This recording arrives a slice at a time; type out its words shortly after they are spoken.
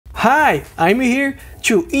Hi, I'm here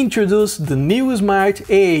to introduce the new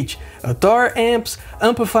SMART8, a Taramps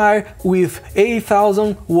amplifier with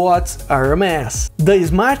 8000 watts RMS. The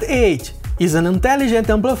SMART8 is an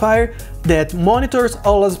intelligent amplifier that monitors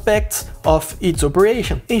all aspects of its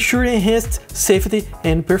operation, ensuring enhanced safety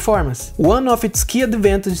and performance. One of its key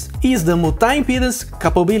advantages is the multi-impedance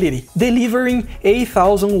capability, delivering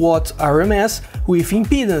 8000 watts RMS with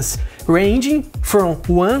impedance ranging from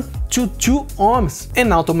 1 to 2 ohms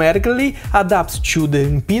and automatically adapts to the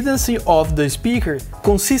impedance of the speaker,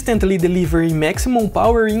 consistently delivering maximum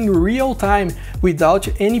power in real time without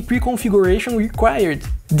any pre-configuration required.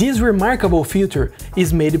 This remarkable feature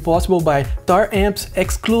is made possible by Taramps'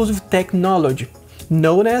 exclusive technology,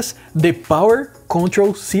 known as the Power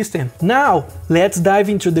Control System. Now, let's dive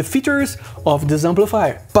into the features of this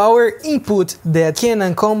amplifier. Power input that can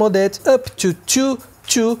accommodate up to two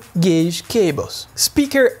 2-gauge cables.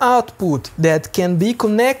 Speaker output that can be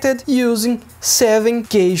connected using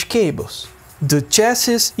 7-gauge cables. The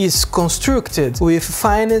chassis is constructed with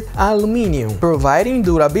fine aluminum, providing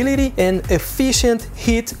durability and efficient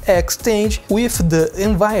heat exchange with the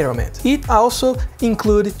environment. It also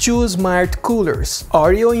includes two smart coolers,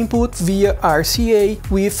 audio input via RCA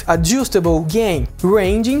with adjustable gain,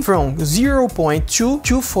 ranging from 0.2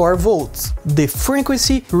 to 4 volts. The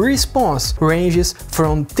frequency response ranges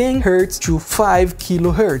from 10 Hz to 5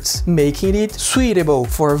 kHz, making it suitable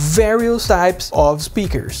for various types of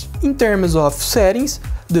speakers. In terms of settings,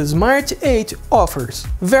 the SMART8 offers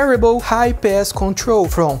variable high-pass control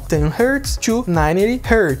from 10 Hz to 90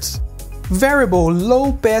 Hz, variable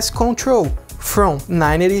low-pass control from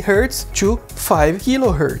 90 Hz to 5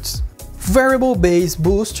 kHz, variable bass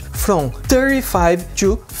boost from 35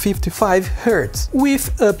 to 55 Hz,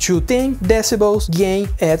 with up to 10 decibels gain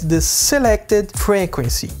at the selected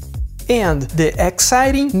frequency. And the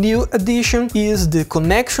exciting new addition is the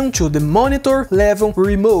connection to the monitor level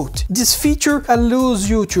remote. This feature allows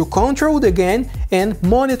you to control the gain and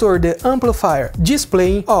monitor the amplifier,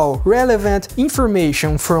 displaying all relevant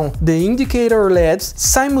information from the indicator LEDs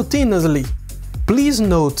simultaneously. Please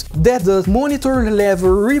note that the monitor level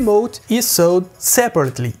remote is sold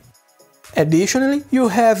separately. Additionally, you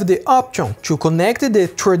have the option to connect the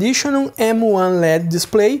traditional M1 LED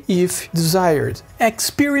display if desired.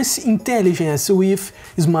 Experience intelligence with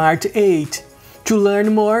SMART8. To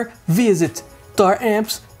learn more, visit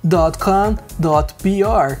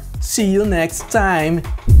taramps.com.br. See you next time!